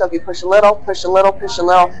going. So if you push a little, push a little, push a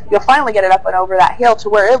little, you'll finally get it up and over that hill to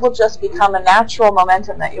where it will just become a natural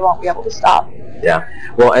momentum that you won't be able to stop. Yeah.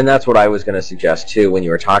 Well, and that's what I was going to suggest too when you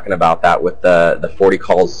were talking about that with the 40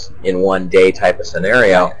 calls in one day type of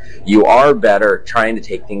scenario. Right. You are better trying to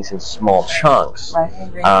take things in small chunks. Right,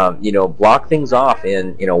 I agree. Block things off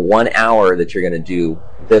in 1 hour that you're going to do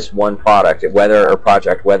this one project,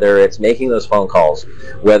 whether it's making those phone calls,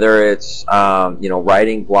 whether it's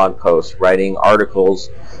writing blog posts, writing articles,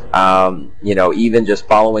 even just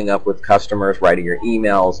following up with customers, writing your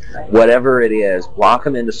emails, whatever it is, block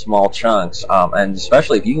them into small chunks, and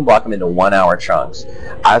especially if you can block them into 1 hour chunks.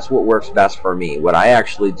 That's what works best for me. What I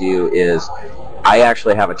actually do is I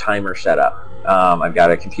actually have a timer set up. I've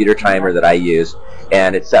got a computer timer that I use,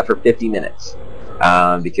 and it's set for 50 minutes.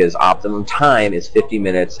 Because optimum time is 50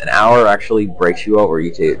 minutes. An hour actually breaks you over.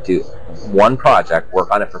 You do one project,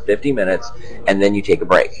 work on it for 50 minutes, and then you take a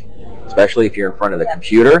break. Especially if you're in front of the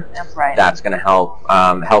computer, That's right. that's going to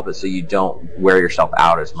help it so you don't wear yourself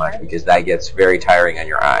out as much, because that gets very tiring on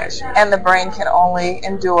your eyes. And the brain can only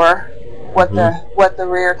endure what the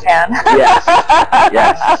rear can. Yes.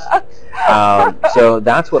 Yes. So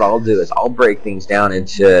that's what I'll do is I'll break things down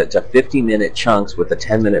into 50-minute chunks with a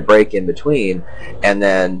 10-minute break in between, and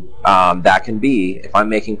then that can be, if I'm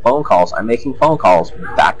making phone calls, I'm making phone calls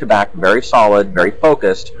back to back, very solid, very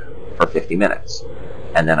focused for 50 minutes,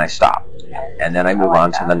 and then I stop, and then I move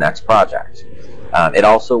on to the next project. It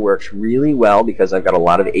also works really well because I've got a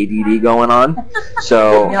lot of ADD going on.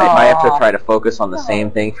 So if I have to try to focus on the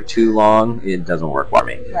same thing for too long, it doesn't work for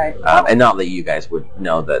me. Right. And not that you guys would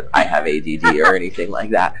know that I have ADD or anything like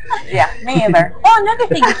that. Yeah, me either. Well, another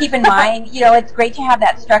thing to keep in mind, it's great to have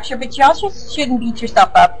that structure, but you also shouldn't beat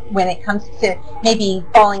yourself up when it comes to maybe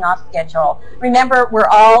falling off schedule. Remember, we're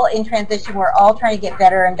all in transition. We're all trying to get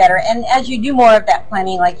better and better. And as you do more of that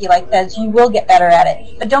planning, like Eli says, you will get better at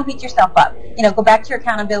it. But don't beat yourself up. Go back to your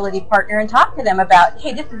accountability partner and talk to them about,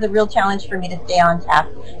 hey, this is a real challenge for me to stay on task.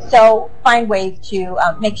 So find ways to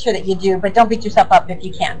make sure that you do, but don't beat yourself up if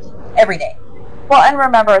you can't every day. Well, and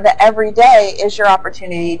remember that every day is your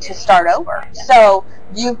opportunity to start over. So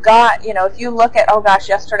you've got, if you look at, oh gosh,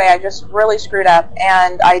 yesterday I just really screwed up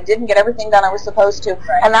and I didn't get everything done I was supposed to,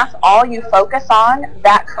 and that's all you focus on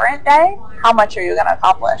that current day, how much are you going to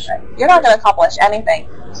accomplish? You're not going to accomplish anything.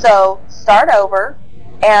 So start over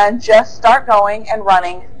and just start going and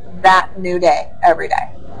running that new day every day.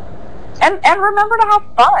 And remember to have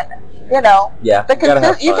fun. Yeah,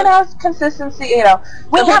 you can have consistency.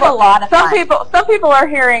 We have a lot of some fun. Some people are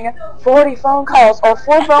hearing 40 phone calls or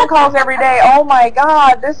 4 phone calls every day. Oh my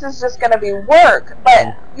God, this is just going to be work.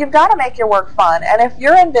 But you've got to make your work fun. And if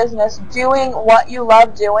you're in business doing what you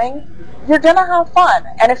love doing, you're going to have fun.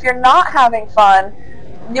 And if you're not having fun,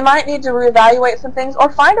 you might need to reevaluate some things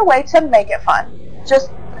or find a way to make it fun.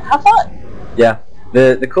 Just have fun. Yeah.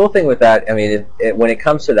 The cool thing with that, I mean, when it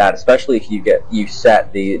comes to that, especially if you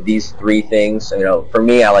set these 3 things, for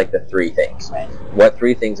me, I like the 3 things. Right. What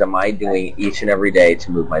 3 things am I doing each and every day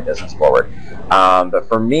to move my business forward? But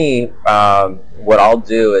for me, what I'll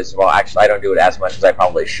do is, well, actually, I don't do it as much as I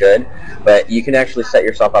probably should, but you can actually set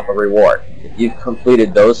yourself up a reward. If you've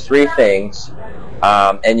completed those 3 things,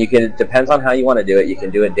 and it depends on how you want to do it. You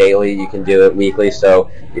can do it daily, you can do it weekly.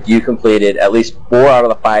 So if you completed at least 4 out of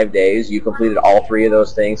the 5 days, you completed all 3 of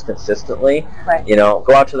those things consistently, Right.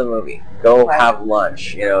 Go out to the movie, go Right. have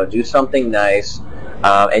lunch, do something nice.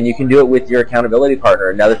 And you can do it with your accountability partner.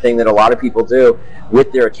 Another thing that a lot of people do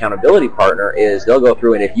with their accountability partner is they'll go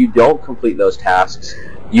through, and if you don't complete those tasks,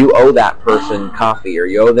 you owe that person coffee, or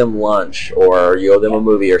you owe them lunch, or you owe them a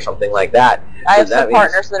movie or something like that. I have some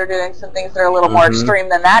partners that are doing some things that are a little more extreme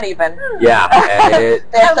than that even. Yeah, and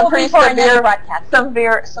They have some That will pretty be for another broadcast.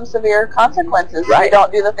 some severe consequences. Right. You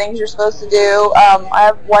don't do the things you're supposed to do. I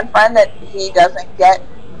have one friend that he doesn't get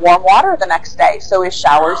warm water the next day, so his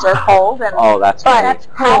showers are cold. And oh, that's but great.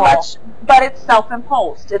 how much? But it's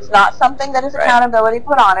self-imposed. It's not something that his Right. accountability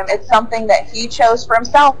put on him. It's something that he chose for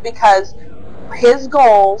himself because his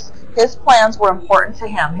goals, his plans were important to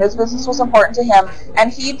him. His business was important to him, and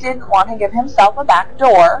he didn't want to give himself a back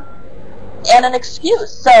door and an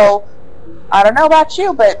excuse. So I don't know about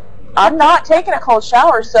you, but I'm not taking a cold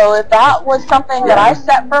shower. So if that was something that I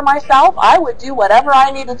set for myself, I would do whatever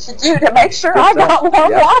I needed to do to make sure I got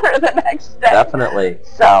warm water the next day. Definitely.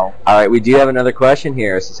 So, all right, we do have another question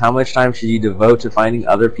here. It says, how much time should you devote to finding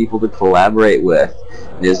other people to collaborate with?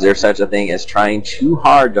 And is there such a thing as trying too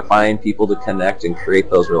hard to find people to connect and create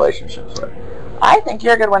those relationships with? I think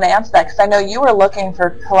you're a good one to answer that, because I know you were looking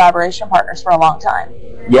for collaboration partners for a long time.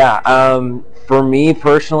 Yeah, for me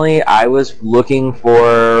personally, I was looking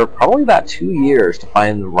for probably about 2 years to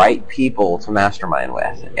find the right people to mastermind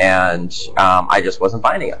with, and I just wasn't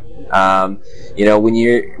finding them. You know, when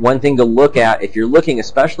you're, one thing to look at, if you're looking,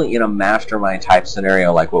 especially in a mastermind type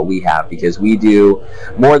scenario like what we have, because we do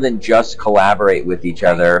more than just collaborate with each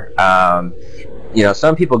other. You know,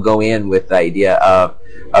 some people go in with the idea of,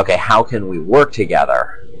 okay, how can we work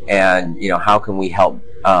together, and you know, how can we help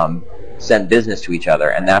send business to each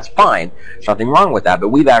other, and that's fine. There's nothing wrong with that, but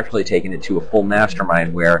we've actually taken it to a full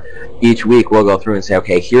mastermind where each week we'll go through and say,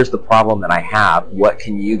 okay, here's the problem that I have. What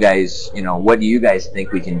can you guys, you know, what do you guys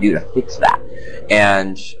think we can do to fix that?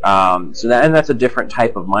 And so that, and that's a different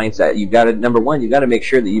type of mindset. You've got to, number one, you've got to make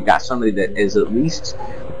sure that you've got somebody that is at least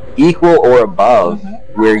equal or above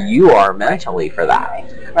where you are mentally for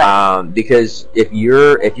that. Because if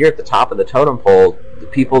you're at the top of the totem pole, the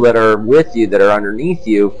people that are with you, that are underneath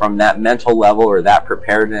you from that mental level or that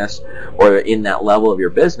preparedness or in that level of your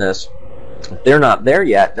business, if they're not there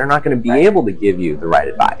yet, they're not going to be able to give you the right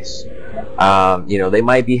advice. You know, they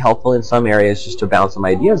might be helpful in some areas just to bounce some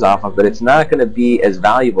ideas off of, but it's not going to be as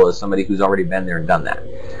valuable as somebody who's already been there and done that.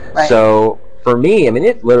 So for me, I mean,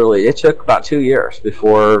 it took about 2 years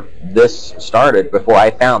before this started, before I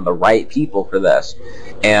found the right people for this.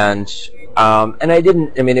 And I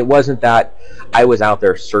didn't, I mean, it wasn't that I was out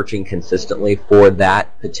there searching consistently for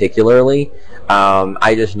that particularly.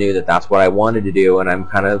 I just knew that that's what I wanted to do, and I'm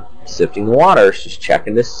kind of sifting the waters, just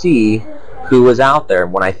checking to see who was out there.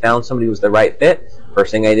 When I found somebody who was the right fit,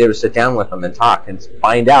 first thing I did was sit down with them and talk and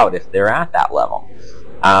find out if they're at that level.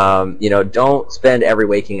 You know, don't spend every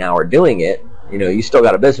waking hour doing it. You know, you still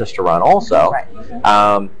got a business to run also.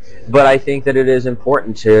 But I think that it is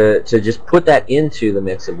important to just put that into the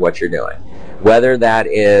mix of what you're doing. Whether that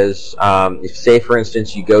is, if, say, for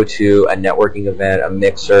instance, you go to a networking event, a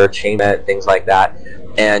mixer, chain event, things like that,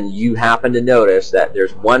 and you happen to notice that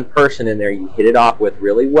there's one person in there you hit it off with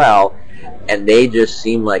really well, and they just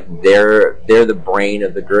seem like they're the brain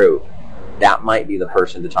of the group. That might be the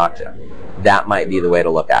person to talk to. That might be the way to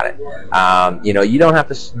look at it. You know, you don't have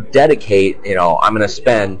to dedicate, you know, I'm going to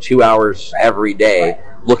spend 2 hours every day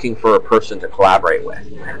looking for a person to collaborate with.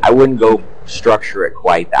 I wouldn't go structure it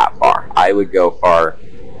quite that far. I would go for,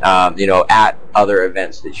 you know, at other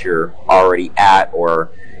events that you're already at,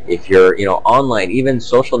 or if you're, you know, online, even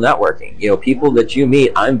social networking. You know, people that you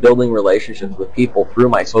meet, I'm building relationships with people through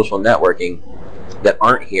my social networking that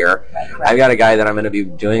aren't here. I've got a guy that I'm going to be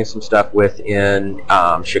doing some stuff with in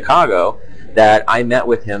Chicago, that I met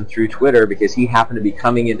with him through Twitter because he happened to be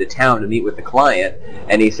coming into town to meet with the client,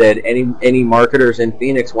 and he said, any marketers in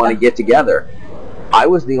Phoenix want to get together? I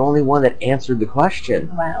was the only one that answered the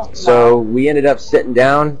question. So we ended up sitting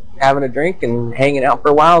down, having a drink, and hanging out for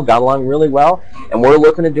a while, got along really well, and we're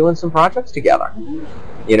looking at doing some projects together.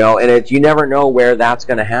 You know, and you never know where that's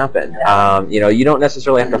going to happen. You know, you don't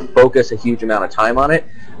necessarily have to focus a huge amount of time on it,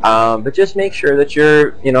 but just make sure that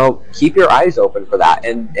you're, you know, keep your eyes open for that,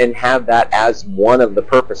 and have that as one of the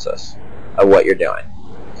purposes of what you're doing.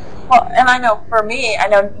 Well, and I know for me, I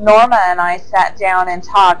know Norma and I sat down and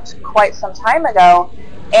talked quite some time ago,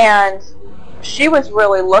 and she was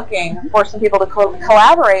really looking for some people to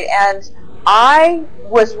collaborate, and I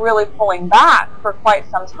was really pulling back for quite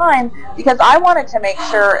some time because I wanted to make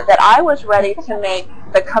sure that I was ready to make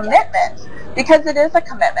the commitment, because it is a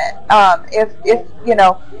commitment. If you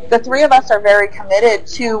know, the three of us are very committed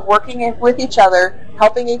to working with each other,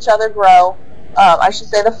 helping each other grow. I should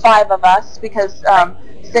say the five of us, because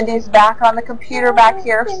Cindy's back on the computer back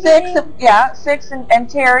here. Six and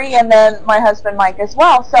Terry, and then my husband Mike as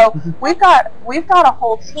well. So we've got a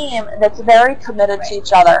whole team that's very committed to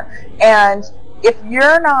each other. And if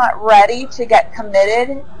you're not ready to get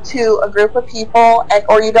committed to a group of people,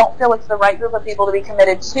 or you don't feel it's the right group of people to be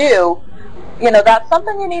committed to, you know, that's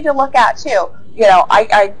something you need to look at too. You know,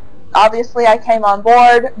 I obviously I came on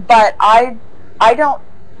board, but I don't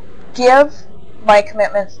give my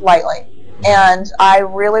commitments lightly. And I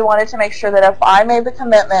really wanted to make sure that if I made the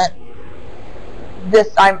commitment,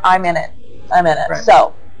 I'm in it. I'm in it.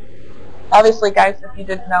 So Obviously, guys, if you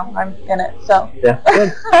didn't know, I'm in it. So Yeah. Good.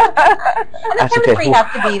 And the That's okay. chemistry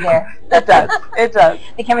has to be there. it does. It does.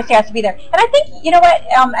 The chemistry has to be there. And I think, you know what,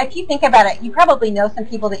 if you think about it, you probably know some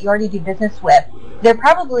people that you already do business with. They're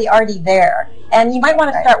probably already there. And you might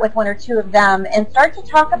want to start with one or two of them and start to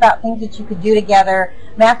talk about things that you could do together,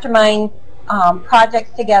 mastermind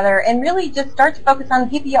projects together, and really just start to focus on the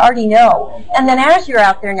people you already know. And then as you're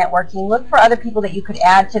out there networking, look for other people that you could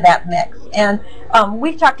add to that mix. And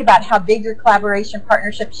we've talked about how big your collaboration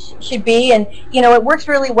partnerships should be, and it works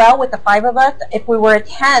really well with the 5 of us. If we were a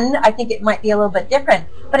 10, I think it might be a little bit different.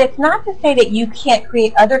 But it's not to say that you can't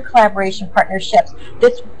create other collaboration partnerships.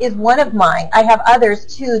 This is one of mine. I have others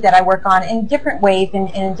too that I work on in different ways and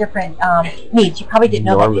in different needs. You probably didn't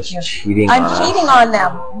know Norma's that, did you? cheating I'm on us. cheating on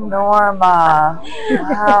them. Norma.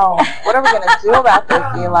 Wow. What are we going to do about this,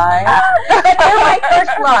 Eli? They're my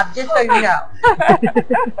first love, just so you know.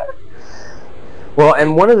 Well,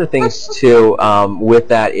 and one of the things too with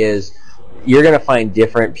that is you're going to find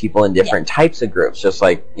different people in different types of groups, just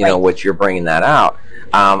like what you're bringing that out.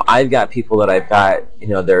 I've got people that I've got,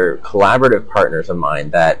 they're collaborative partners of mine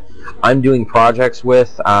that I'm doing projects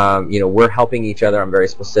with. We're helping each other on very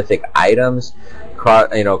specific items, cross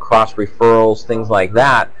referrals, things like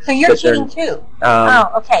that. So you're cheating too?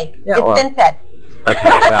 Okay. Yeah, it's been said. Okay.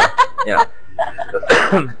 Well, yeah.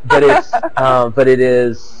 but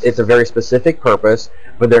it's a very specific purpose,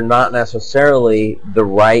 but they're not necessarily the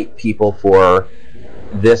right people for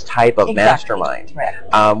this type of mastermind.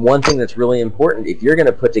 Right. One thing that's really important, if you're going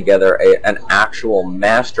to put together an actual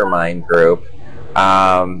mastermind group,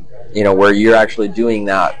 where you're actually doing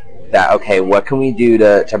that, okay, what can we do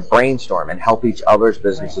to brainstorm and help each other's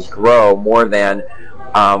businesses grow more than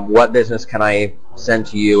what business can I send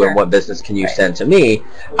to you and what business can you send to me,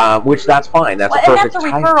 which that's fine. That's a perfect and that's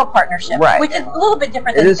a referral partnership, which is a little bit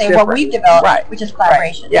different than say what we've developed, which is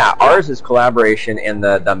collaboration. Yeah, ours is collaboration, and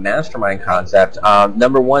the mastermind concept.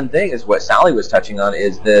 Number one thing is what Sally was touching on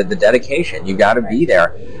is the dedication. You got to be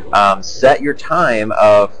there. Set your time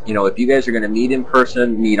of, if you guys are going to meet in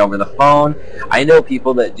person, meet over the phone. I know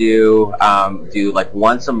people that do like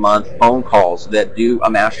once a month phone calls that do a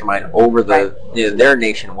mastermind over they're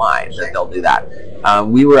nationwide that they'll do that.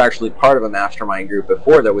 We were actually part of a mastermind group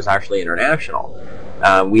before that was actually international.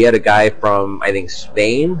 We had a guy from, I think,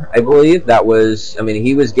 Spain, I believe,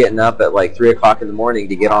 he was getting up at like 3 o'clock in the morning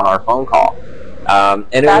to get on our phone call. And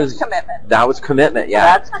that's commitment. That was commitment, yeah.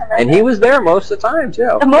 That's commitment. And he was there most of the time,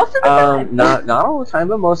 too. Most of the time. Not all the time,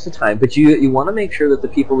 but most of the time. But you want to make sure that the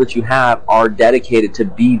people that you have are dedicated to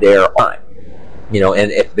be there on time.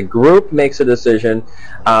 And if the group makes a decision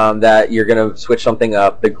that you're going to switch something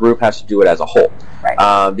up, the group has to do it as a whole.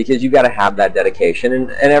 Right. Because you've got to have that dedication,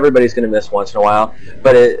 and everybody's going to miss once in a while.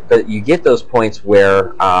 But you get those points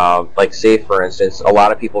where, like say for instance, a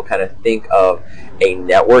lot of people kind of think of a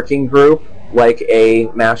networking group like a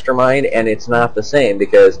mastermind, and it's not the same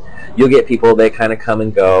because you'll get people, they kind of come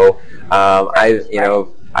and go.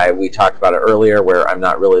 We talked about it earlier where I'm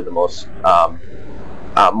not really the most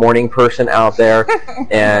morning person out there,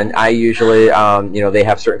 and I usually, they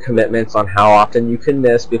have certain commitments on how often you can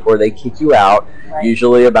miss before they kick you out. Right.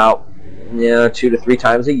 Usually about 2 to 3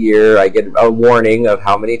 times a year, I get a warning of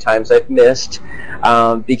how many times I've missed,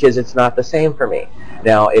 because it's not the same for me.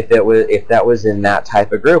 Now, if that was in that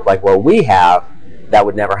type of group like what we have, that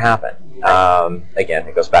would never happen. Again,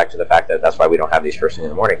 it goes back to the fact that that's why we don't have these first thing in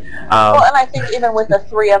the morning. Well, and I think even with the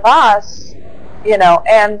 3 of us,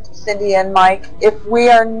 and Cindy and Mike, if we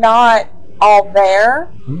are not all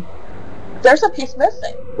there, there's a piece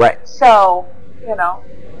missing. Right. So,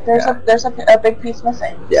 there's a big piece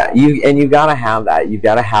missing. Yeah, you got to have that. You've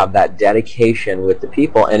got to have that dedication with the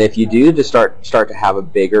people. And if you do to start to have a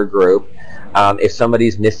bigger group, if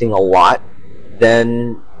somebody's missing a lot,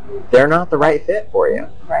 then they're not the right fit for you.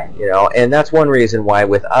 Right. And that's one reason why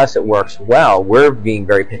with us it works well. We're being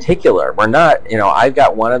very particular. We're not, I've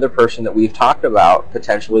got one other person that we've talked about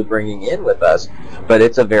potentially bringing in with us, but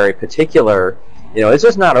it's a very particular, it's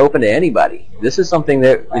just not open to anybody. This is something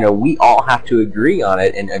that, we all have to agree on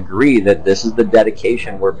it and agree that this is the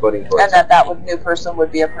dedication we're putting towards it. And that new person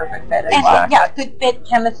would be a perfect fit. Exactly. Yeah, good fit,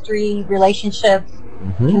 chemistry, relationships,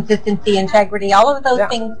 consistency, integrity, all of those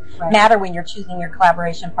things matter when you're choosing your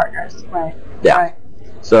collaboration partners. Right. Yeah. Right.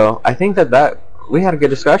 So I think that we had a good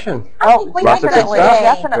discussion. Oh, Lots of good definitely. stuff.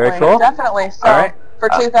 Definitely. Very cool. Definitely. So all right. For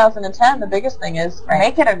 2010, the biggest thing is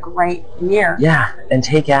make it a great year. Yeah, and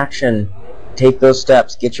take action. Take those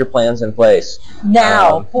steps. Get your plans in place.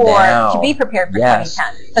 Now to be prepared for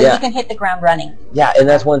 2010. So you can hit the ground running. Yeah, and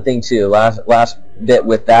that's one thing too. Last bit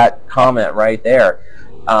with that comment right there.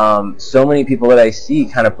 so many people that I see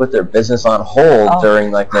kind of put their business on hold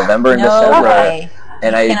during like November and No December. way.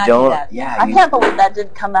 And You I cannot do don't, that. yeah. I can't believe that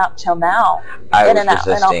didn't come out till now. I in was an hour-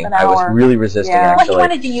 resisting. an I was hour. really resisting, Yeah. Well, actually. he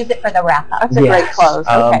wanted to use it for the wrap up. That's a great Yes. close.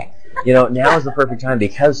 Okay. You know, now is the perfect time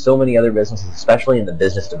because so many other businesses, especially in the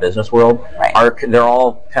business-to-business world, Right. they're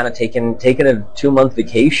all kind of taking a 2-month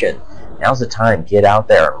vacation. Now's the time. Get out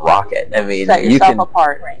there and rock it. I mean, Set you yourself can.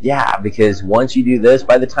 apart. Yeah, because once you do this,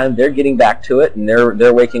 by the time they're getting back to it and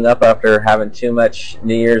they're waking up after having too much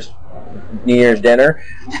New Year's dinner,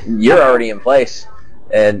 you're already in place.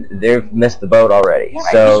 And they've missed the boat already. Yeah,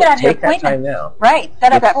 right. You So should have your take that time appointment. now. Right.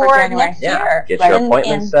 Set up that for for January. next Yeah, year. get your And-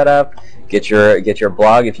 appointment and- set up. Get your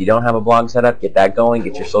blog. If you don't have a blog set up, get that going.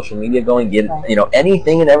 Get your social media going. Get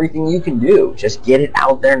anything and everything you can do. Just get it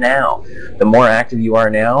out there now. The more active you are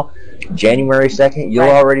now, January 2nd, you'll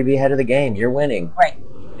already be ahead of the game. You're winning. Right.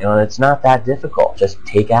 You know, it's not that difficult. Just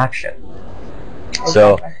take action.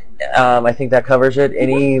 So, I think that covers it.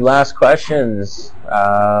 Any last questions?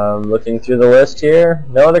 Looking through the list here,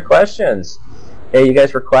 no other questions. Hey, you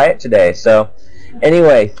guys were quiet today. So,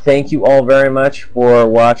 anyway, thank you all very much for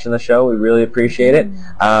watching the show. We really appreciate it.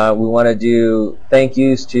 We want to do thank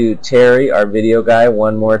yous to Terry, our video guy,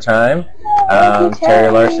 one more time. Thank you, Terry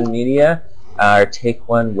Larson Media,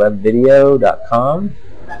 TakeOneWebVideo.com.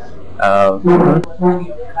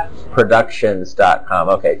 Productions.com.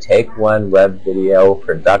 Okay,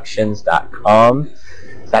 TakeOneWebVideoProductions.com.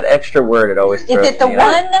 That extra word, it always throws Is it the me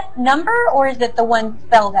off. one number or is it the one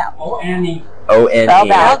spelled out? O-N-E.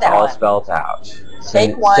 Spelled out. It's all spelled out.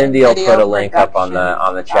 Take One Cindy will Video put a link up on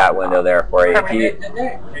the chat window there for you. If you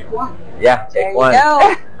yeah, There take you one.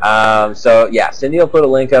 go. So yeah, Cindy will put a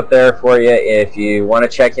link up there for you if you want to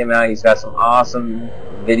check him out. He's got some awesome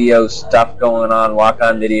video stuff going on,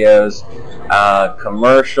 walk-on videos,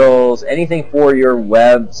 commercials, anything for your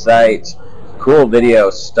website. Cool video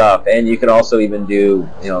stuff, and you can also even do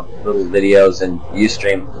little videos and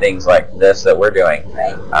Ustream things like this that we're doing.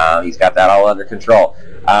 He's got that all under control.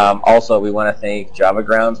 Also, we want to thank Java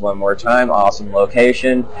Grounds one more time. Awesome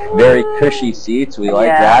location, very cushy seats. We like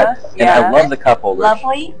that, and I love the cup holders.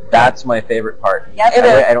 Lovely. That's my favorite part. Yep. It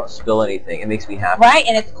is. I don't spill anything. It makes me happy. Right,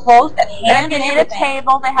 and it's close at And hand if and you need a everything.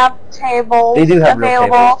 table, they have tables They do have real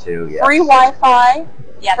available. tables too. Yes. Free Wi-Fi.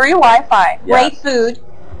 Yes. Free Wi-Fi. Yeah. Great food.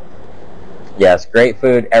 Yes, great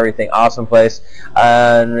food, everything, awesome place.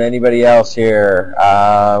 And anybody else here?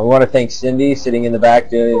 We want to thank Cindy sitting in the back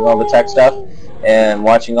doing all the tech stuff and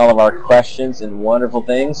watching all of our questions and wonderful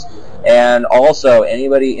things. And also,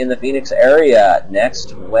 anybody in the Phoenix area,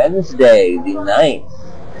 next Wednesday, the 9th,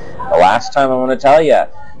 the last time I want to tell you,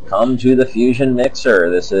 come to the Fusion Mixer.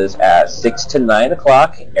 This is at 6 to 9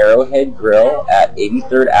 o'clock, Arrowhead Grill at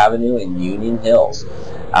 83rd Avenue in Union Hills.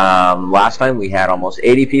 Last time we had almost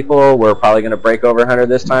 80 people. We're probably going to break over 100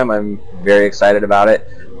 this time. I'm very excited about it.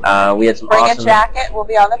 We had some Bring awesome... a jacket. We'll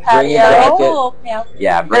be on the Bring a patio. jacket. Oh, yeah.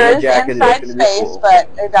 Yeah, bring There a is jacket. inside It's gonna be space, cool.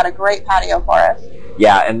 but they've got a great patio for us.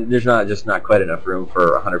 Yeah, and there's just not quite enough room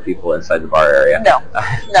for 100 people inside the bar area. No.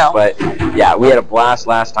 But yeah, we had a blast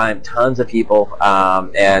last time. Tons of people,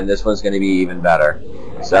 and this one's going to be even better.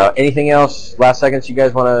 So, anything else? Last seconds you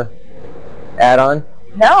guys want to add on?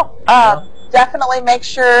 No. Definitely make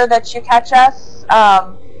sure that you catch us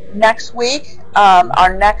next week.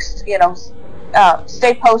 Our next,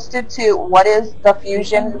 stay posted to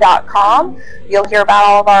whatisthefusion.com. You'll hear about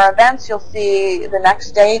all of our events. You'll see the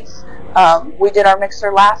next dates. We did our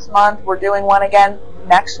mixer last month. We're doing one again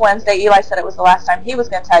next Wednesday. Eli said it was the last time he was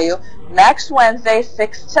going to tell you. Next Wednesday,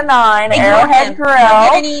 6 to 9, Arrowhead Grill. You'll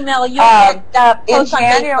get an email. You'll get In posts on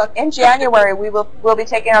Facebook. January, we'll be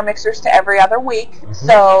taking our mixers to every other week.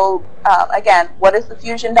 So again,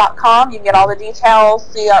 whatisthefusion.com. You can get all the details.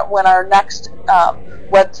 See when our next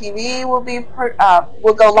web TV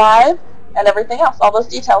will go live, and everything else. All those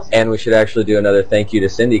details. And we should actually do another thank you to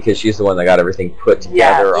Cindy because she's the one that got everything put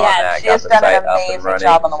together on that. She got has the done site an up and amazing running.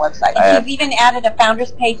 job on the website. And she's even added a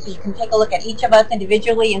founder's page so you can take a look at each of us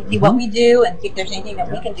individually and see what we do and see if there's anything that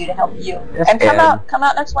we can do to help you. And come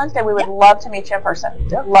out next Wednesday. We would love to meet you in person.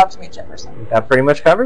 Love to meet you in person. That pretty much covers